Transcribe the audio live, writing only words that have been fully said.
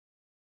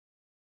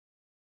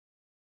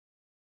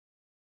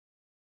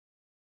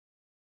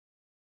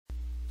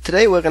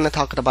Today we're going to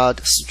talk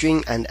about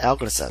string and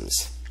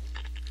algorithms.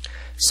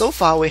 So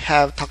far we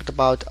have talked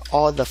about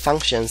all the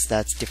functions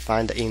that's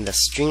defined in the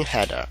string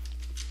header,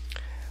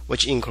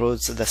 which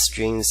includes the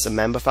string's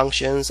member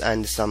functions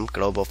and some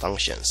global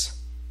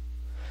functions.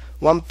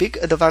 One big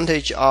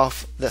advantage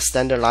of the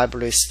standard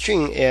library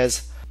string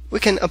is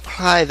we can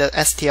apply the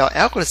STL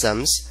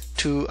algorithms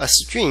to a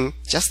string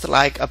just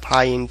like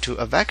applying to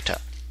a vector.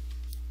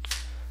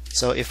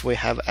 So if we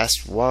have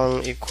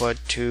S1 equal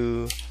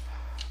to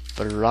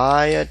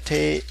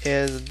variety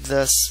is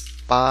the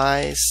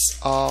spice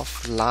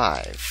of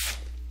life,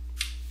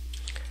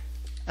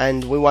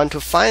 and we want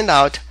to find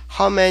out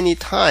how many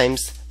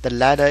times the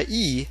letter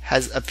E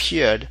has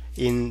appeared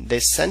in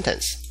this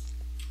sentence.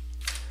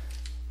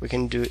 We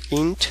can do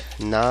int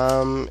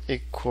num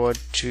equal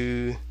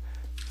to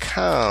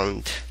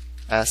count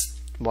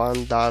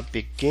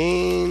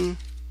s1.begin,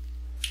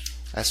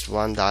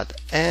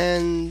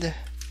 s1.end,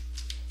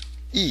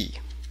 E,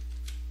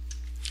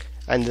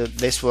 and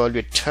this will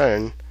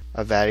return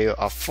a value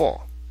of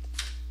 4.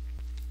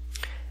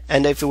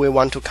 And if we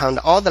want to count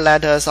all the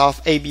letters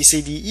of A, B,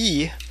 C, D,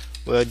 E,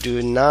 we'll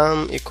do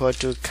num equal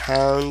to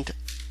count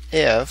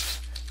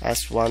if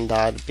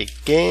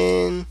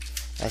s1.begin,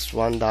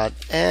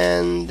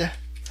 s1.end,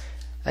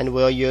 and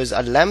we'll use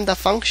a lambda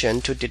function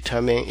to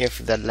determine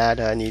if the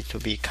letter needs to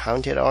be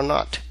counted or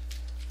not.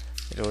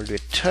 It will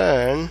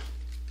return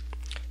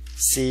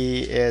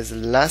C is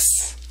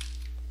less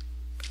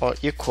or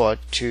equal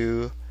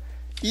to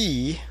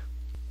E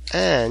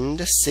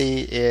and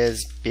C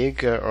is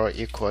bigger or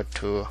equal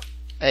to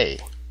A,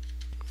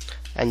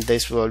 and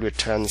this will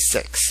return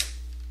 6.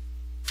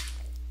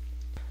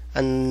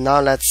 And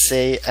now let's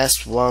say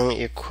S1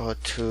 equal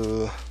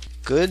to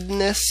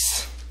goodness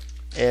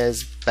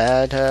is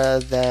better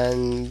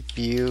than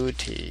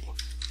beauty,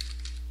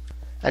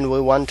 and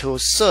we want to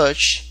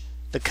search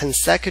the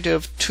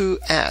consecutive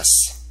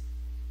 2s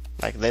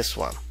like this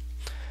one.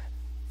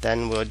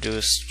 Then we'll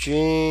do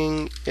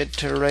string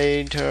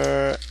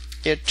iterator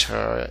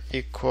iter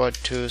equal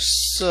to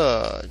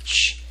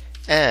search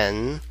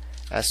n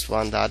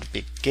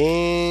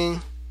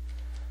s1.begin,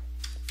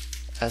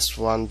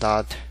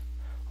 s1.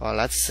 Or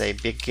let's say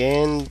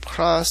begin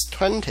plus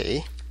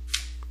 20,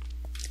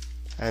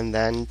 and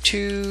then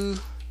 2s.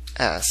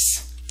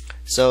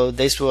 So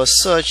this will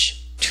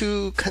search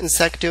 2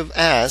 consecutive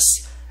s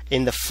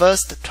in the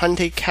first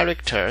 20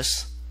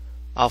 characters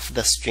of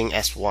the string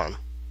s1.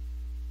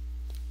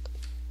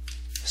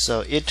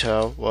 So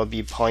iter will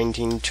be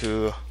pointing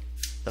to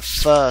the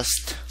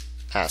first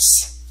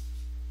s,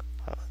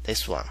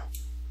 this one.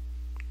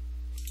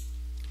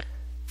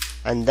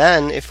 And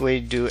then if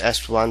we do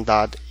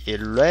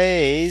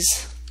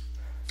s1.erase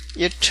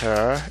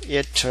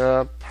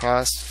iter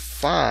plus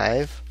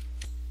 5,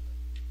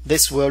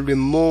 this will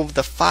remove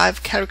the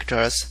 5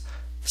 characters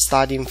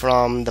starting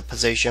from the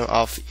position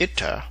of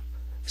iter.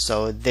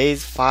 So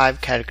these 5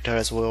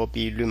 characters will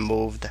be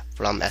removed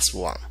from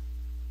s1.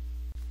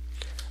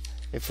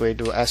 If we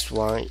do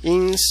s1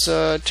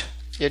 insert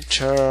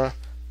iter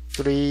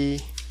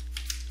 3x,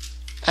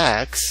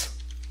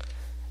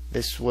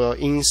 this will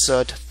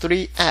insert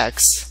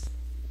 3x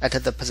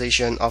at the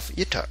position of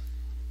iter.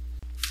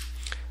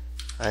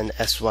 And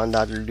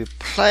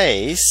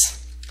s1.replace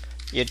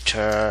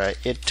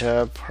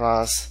iter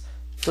plus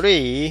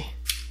 3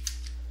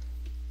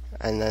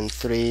 and then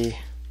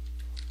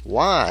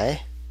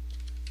 3y.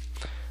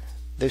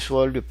 This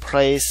will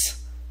replace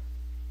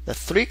the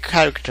 3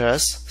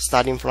 characters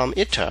starting from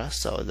iter,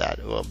 so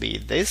that will be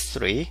these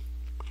 3,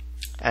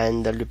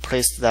 and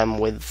replace them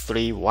with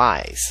 3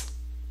 y's.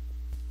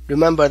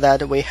 Remember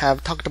that we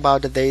have talked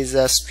about these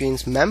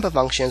strings member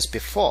functions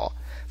before,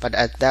 but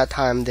at that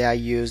time they are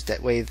used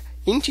with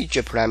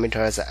integer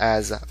parameters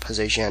as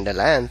position and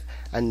length,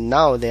 and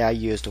now they are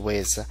used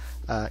with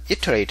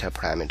iterator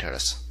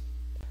parameters.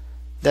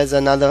 There's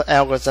another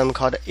algorithm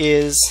called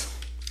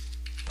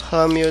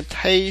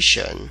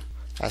isPermutation.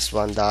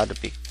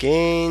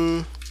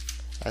 s1.begin,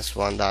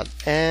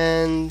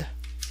 s1.end,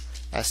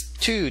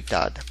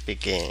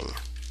 s2.begin.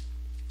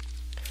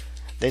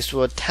 This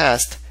will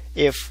test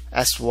if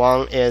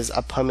s1 is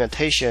a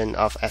permutation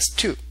of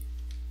s2.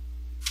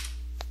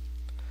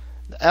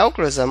 The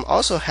algorithm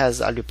also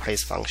has a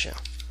replace function.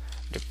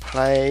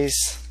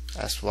 Replace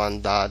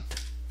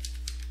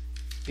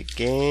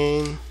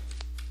s1.begin,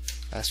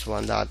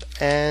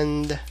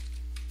 s1.end,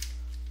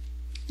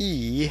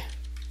 E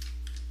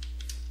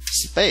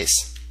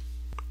space.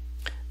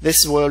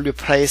 This will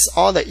replace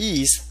all the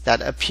e's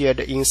that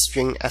appeared in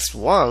string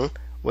s1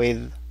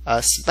 with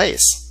a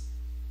space.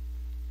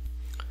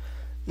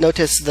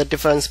 Notice the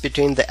difference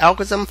between the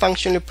algorithm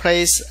function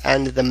replace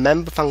and the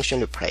member function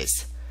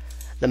replace.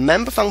 The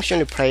member function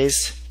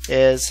replace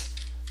is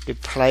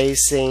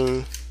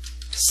replacing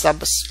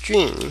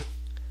substring,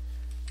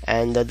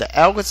 and the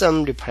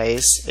algorithm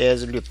replace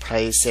is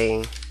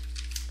replacing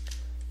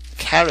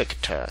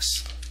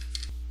characters.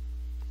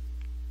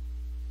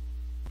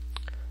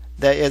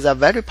 there is a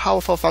very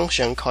powerful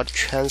function called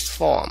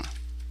transform.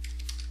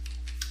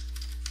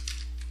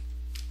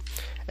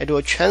 it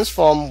will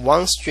transform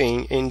one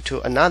string into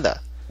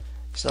another.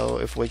 So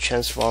if we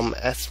transform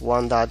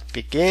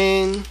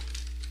s1.begin,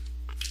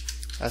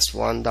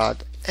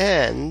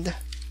 s1.end,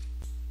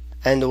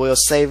 and we'll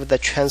save the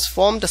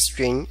transformed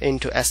string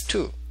into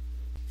s2,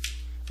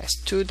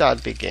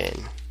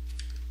 s2.begin,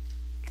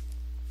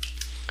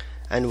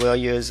 and we'll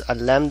use a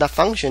lambda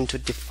function to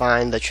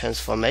define the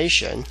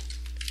transformation.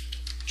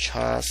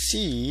 Char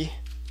c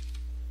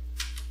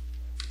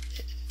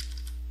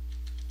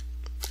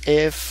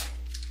if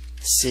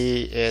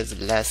c is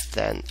less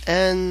than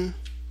n,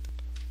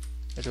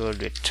 it will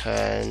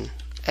return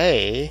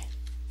a,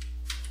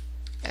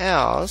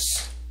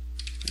 else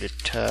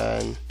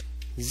return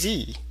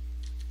z.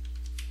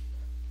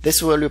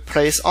 This will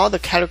replace all the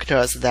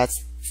characters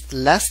that's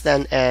less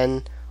than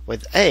n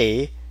with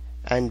a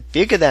and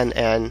bigger than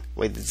n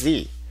with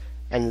z,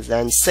 and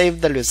then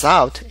save the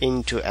result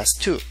into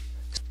s2.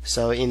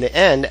 So in the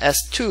end,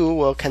 s2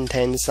 will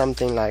contain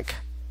something like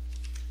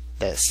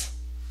this.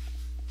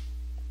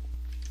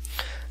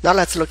 Now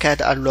let's look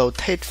at a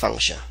rotate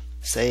function.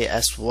 Say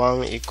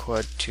s1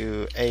 equal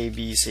to a,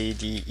 b, c,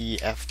 d, e,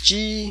 f,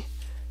 g,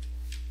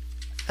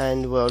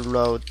 and we'll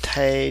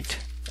rotate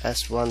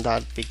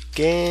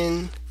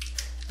s1.begin,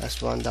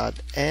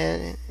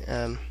 s1.end,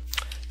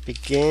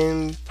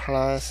 begin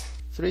plus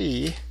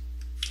 3,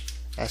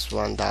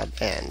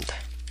 s1.end.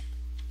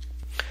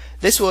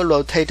 This will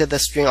rotate the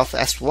string of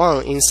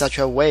s1 in such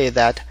a way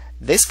that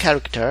this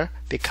character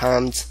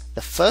becomes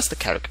the first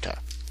character.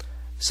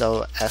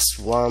 So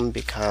s1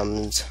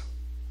 becomes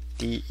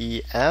d,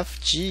 e, f,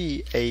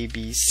 g, a,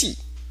 b, c.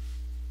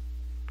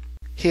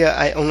 Here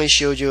I only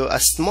showed you a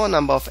small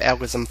number of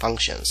algorithm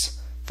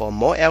functions. For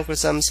more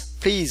algorithms,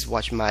 please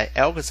watch my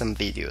algorithm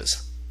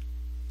videos.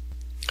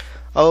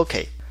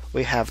 Okay,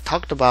 we have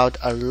talked about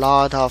a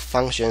lot of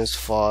functions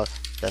for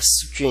the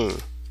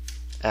string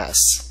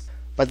s,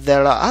 but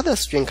there are other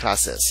string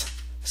classes,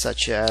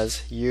 such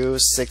as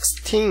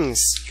U16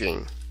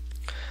 string,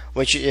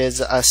 which is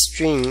a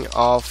string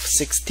of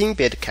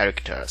 16-bit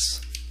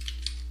characters,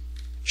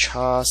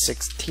 char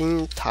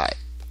 16 type.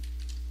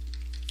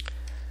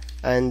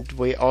 And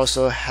we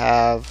also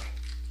have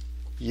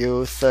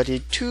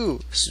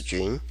U32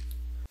 string.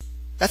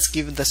 Let's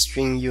give the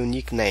string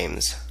unique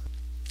names.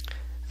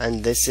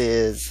 And this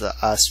is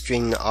a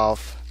string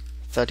of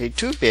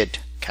 32-bit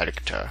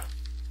character.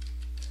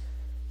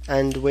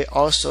 And we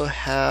also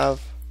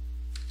have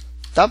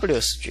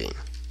W string,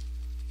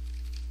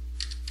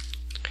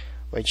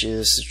 which is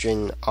a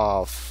string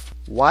of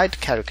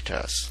wide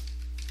characters.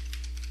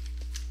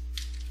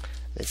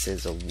 This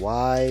is a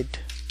wide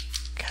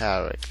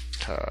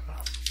character.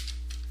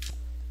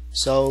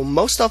 So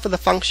most of the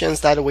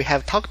functions that we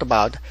have talked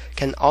about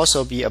can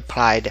also be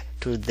applied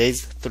to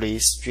these three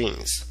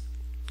strings.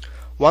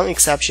 One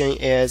exception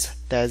is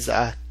there's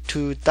a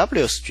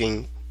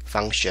toWstring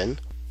function,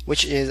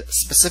 which is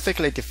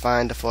specifically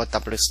defined for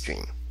W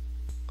string.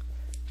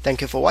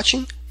 Thank you for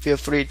watching. Feel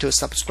free to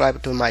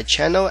subscribe to my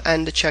channel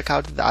and check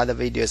out the other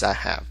videos I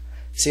have.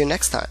 See you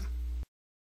next time.